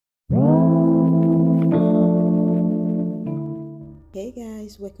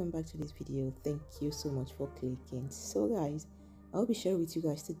guys, welcome back to this video. Thank you so much for clicking. So guys, I'll be sharing with you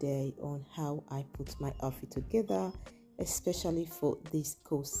guys today on how I put my outfit together, especially for this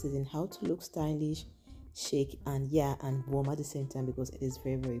cold season, how to look stylish, chic, and warm at the same time, because it is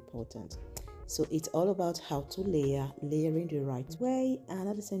very important. So it's all about how to layering the right way, and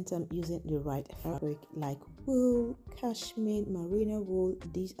at the same time using the right fabric like wool, cashmere, merino wool.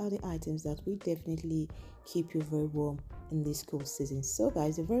 These are the items that will definitely keep you very warm in this cold season. So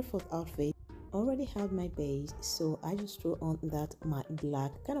guys, the very first outfit, already have my base, so I just throw on that my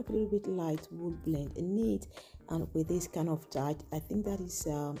black kind of a little bit light wool blend in it, and with this kind of tight, I think that is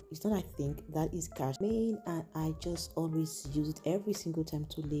it's not I think that is cashmere, and I just always use it every single time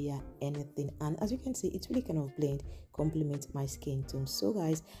to layer anything. And as you can see, it's really kind of blend complement my skin tone. So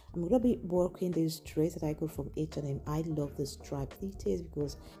guys, I'm gonna be working this dress that I got from H&M. I love the stripe details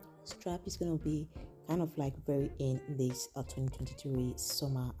because strap is gonna be kind of like very in this 2023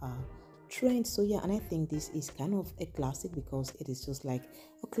 summer trend. So yeah, and I think this is kind of a classic because it is just like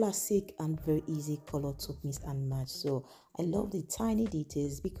a classic and very easy color to mix and match. So I love the tiny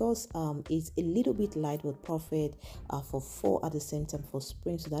details because it's a little bit light but perfect for fall at the same time for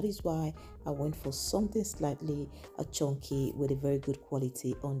spring. So that is why I went for something slightly chunky with a very good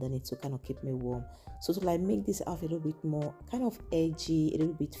quality underneath to kind of keep me warm. So to like make this outfit a little bit more kind of edgy, a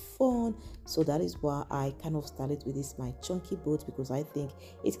little bit fun, so that is why I kind of started with this my chunky boots, because I think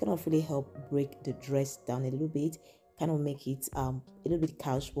it's kind of really help break the dress down a little bit, kind of make it a little bit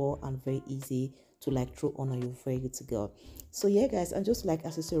casual and very easy to like throw on, and you're very good to go. So yeah guys, and just like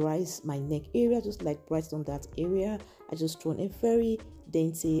accessorize my neck area, just like brighten on that area, I just throw on a very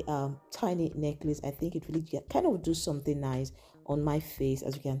dainty tiny necklace. I think it really kind of do something nice on my face,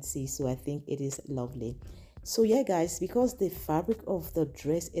 as you can see. So I think it is lovely. So yeah guys, because the fabric of the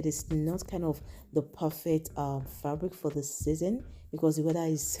dress, it is not kind of the perfect fabric for the season because the weather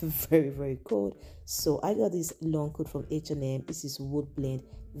is very cold. So I got this long coat from H&M. This is wood blend,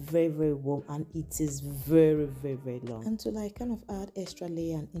 very warm, and it is very long. And to like kind of add extra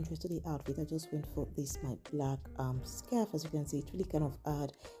layer and interest to the outfit, I just went for this my black scarf. As you can see, it really kind of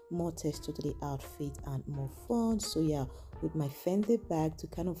add more texture to the outfit and more fun. So yeah, with my Fendi bag to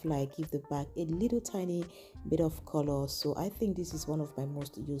kind of like give the bag a little tiny bit of color. So I think this is one of my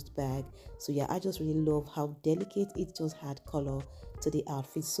most used bag. So yeah, I just really love how delicate it just had color to the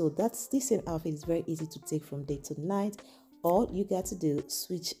outfit. So that's this same outfit is very easy to take from day to night. All you got to do,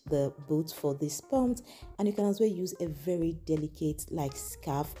 switch the boots for this pump, and you can as well use a very delicate like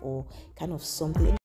scarf or kind of something